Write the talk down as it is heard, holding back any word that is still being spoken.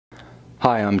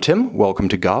Hi, I'm Tim. Welcome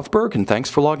to Govberg, and thanks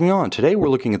for logging on. Today we're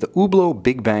looking at the Hublot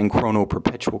Big Bang Chrono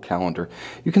Perpetual Calendar.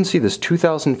 You can see this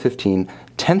 2015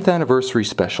 10th anniversary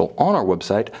special on our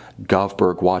website,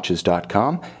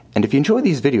 govbergwatches.com. And if you enjoy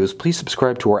these videos, please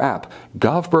subscribe to our app,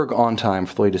 Govberg On Time,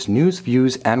 for the latest news,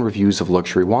 views, and reviews of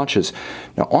luxury watches.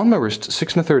 Now, on my wrist,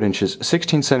 6 1/3 inches,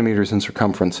 16 centimeters in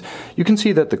circumference, you can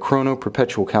see that the Chrono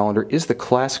Perpetual Calendar is the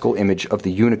classical image of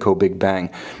the Unico Big Bang.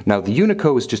 Now, the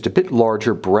Unico is just a bit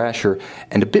larger, brasher,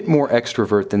 and a bit more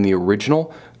extrovert than the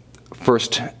original,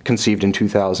 first conceived in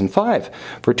 2005.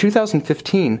 For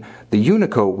 2015, the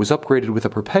Unico was upgraded with a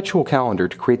perpetual calendar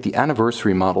to create the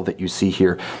anniversary model that you see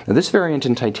here. Now, this variant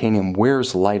in titanium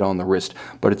wears light on the wrist,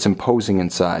 but it's imposing in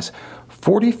size.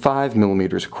 45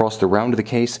 millimeters across the round of the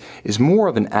case is more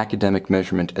of an academic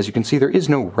measurement. As you can see, there is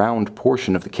no round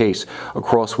portion of the case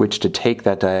across which to take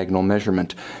that diagonal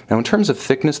measurement. Now, in terms of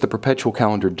thickness, the perpetual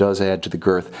calendar does add to the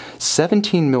girth.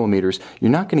 17 millimeters, you're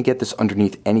not going to get this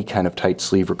underneath any kind of tight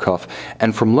sleeve or cuff.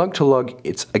 And from lug to lug,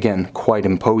 it's, again, quite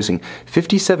imposing.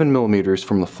 57 millimeters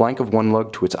from the flank of one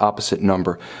lug to its opposite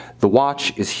number. The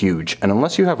watch is huge, and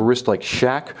unless you have a wrist like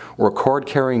Shaq or a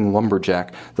card-carrying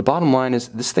lumberjack, the bottom line is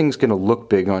this thing's going to look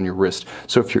big on your wrist.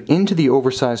 So if you're into the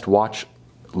oversized watch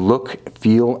look,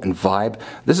 feel, and vibe,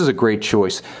 this is a great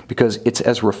choice because it's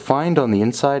as refined on the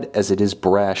inside as it is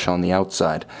brash on the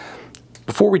outside.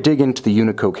 Before we dig into the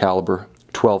Unico caliber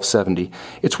 1270,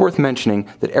 it's worth mentioning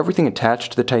that everything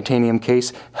attached to the titanium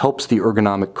case helps the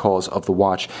ergonomic cause of the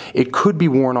watch. It could be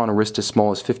worn on a wrist as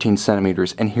small as 15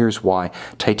 centimeters, and here's why.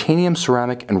 Titanium,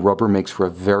 ceramic, and rubber makes for a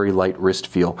very light wrist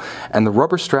feel, and the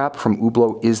rubber strap from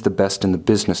Hublot is the best in the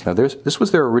business. Now, this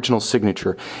was their original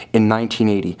signature in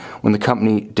 1980 when the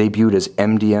company debuted as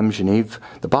MDM Genève.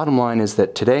 The bottom line is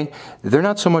that today, they're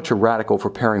not so much a radical for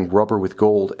pairing rubber with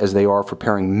gold as they are for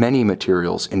pairing many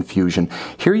materials in fusion.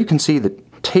 Here you can see that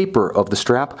taper of the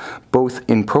strap, both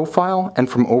in profile and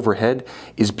from overhead,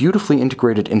 is beautifully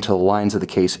integrated into the lines of the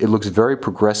case. It looks very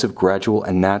progressive, gradual,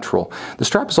 and natural. The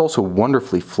strap is also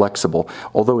wonderfully flexible.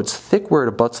 Although it's thick where it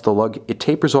abuts the lug, it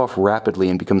tapers off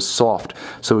rapidly and becomes soft,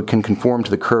 so it can conform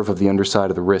to the curve of the underside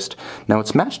of the wrist. Now,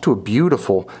 it's matched to a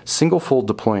beautiful single-fold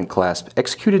deployant clasp,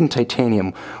 executed in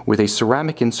titanium with a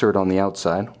ceramic insert on the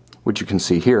outside, which you can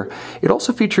see here. It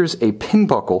also features a pin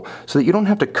buckle so that you don't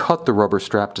have to cut the rubber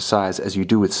strap to size as you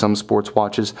do with some sports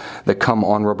watches that come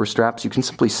on rubber straps. You can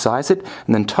simply size it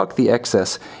and then tuck the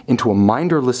excess into a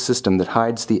minderless system that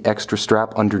hides the extra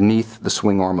strap underneath the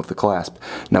swing arm of the clasp.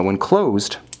 Now, when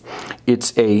closed,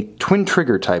 it's a twin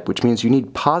trigger type, which means you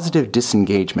need positive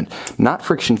disengagement, not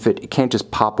friction fit. It can't just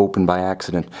pop open by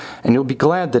accident. And you'll be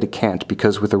glad that it can't,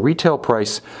 because with a retail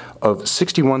price of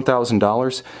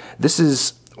 $61,000, this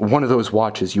is one of those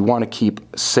watches you want to keep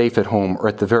safe at home, or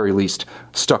at the very least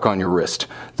stuck on your wrist.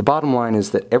 The bottom line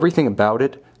is that everything about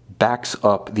it backs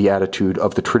up the attitude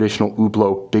of the traditional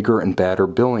Hublot bigger and badder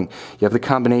billing. You have the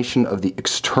combination of the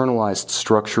externalized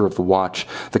structure of the watch,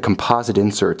 the composite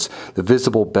inserts, the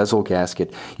visible bezel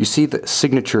gasket. You see the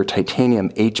signature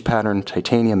titanium H-pattern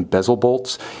titanium bezel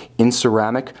bolts in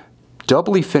ceramic,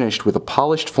 doubly finished with a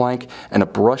polished flank and a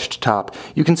brushed top.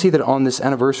 You can see that on this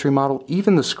anniversary model,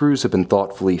 even the screws have been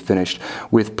thoughtfully finished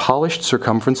with polished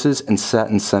circumferences and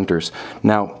satin centers.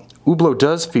 Now, Hublot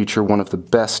does feature one of the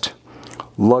best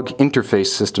lug interface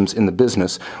systems in the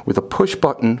business. With a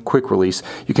push-button quick release,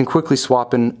 you can quickly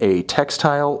swap in a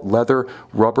textile, leather,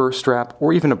 rubber strap,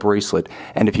 or even a bracelet.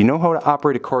 And if you know how to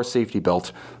operate a car safety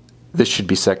belt, this should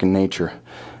be second nature.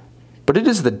 But it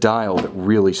is the dial that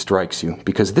really strikes you,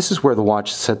 because this is where the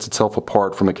watch sets itself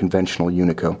apart from a conventional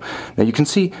Unico. Now, you can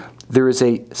see there is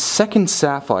a second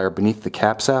sapphire beneath the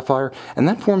cap sapphire, and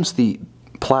that forms the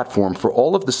platform for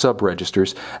all of the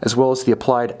sub-registers, as well as the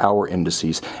applied hour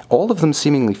indices, all of them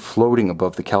seemingly floating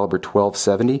above the caliber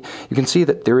 1270. You can see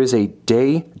that there is a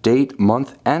day, date,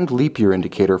 month, and leap year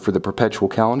indicator for the perpetual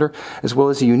calendar, as well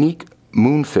as a unique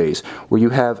moon phase, where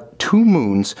you have two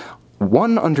moons,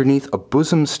 one underneath a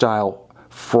bosom-style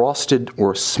frosted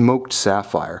or smoked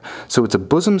sapphire. So it's a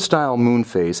bosom-style moon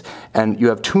phase, and you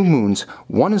have two moons.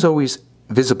 One is always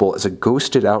visible as a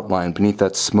ghosted outline beneath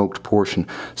that smoked portion.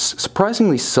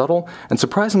 Surprisingly subtle and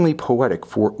surprisingly poetic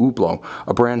for Hublot,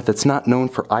 a brand that's not known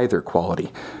for either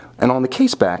quality. And on the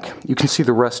case back, you can see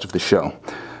the rest of the show.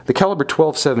 The caliber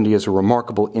 1270 is a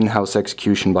remarkable in-house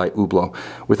execution by Hublot.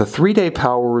 With a 3-day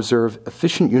power reserve,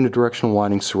 efficient unidirectional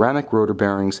winding, ceramic rotor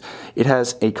bearings, it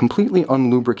has a completely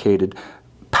unlubricated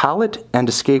pallet and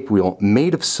escape wheel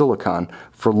made of silicon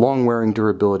for long-wearing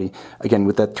durability. Again,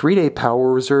 with that 3-day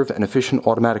power reserve and efficient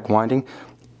automatic winding,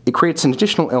 It creates an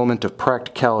additional element of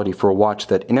practicality for a watch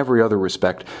that, in every other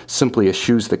respect, simply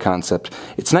eschews the concept.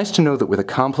 It's nice to know that with a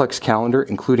complex calendar,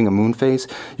 including a moon phase,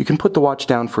 you can put the watch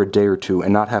down for a day or two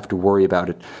and not have to worry about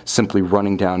it simply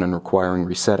running down and requiring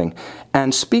resetting.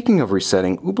 And speaking of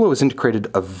resetting, Hublot has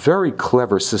integrated a very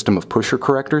clever system of pusher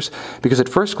correctors, because at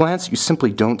first glance you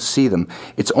simply don't see them.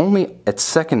 It's only at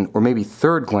second or maybe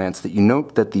third glance that you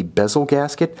note that the bezel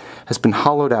gasket has been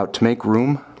hollowed out to make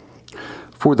room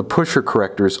for the pusher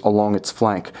correctors along its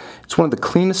flank. It's one of the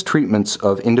cleanest treatments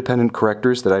of independent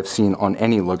correctors that I've seen on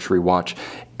any luxury watch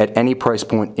at any price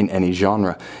point in any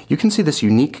genre. You can see this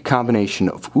unique combination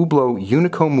of Hublot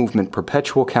Unico Movement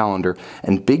Perpetual Calendar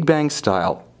and Big Bang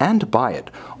style and buy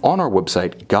it on our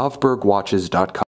website govbergwatches.com.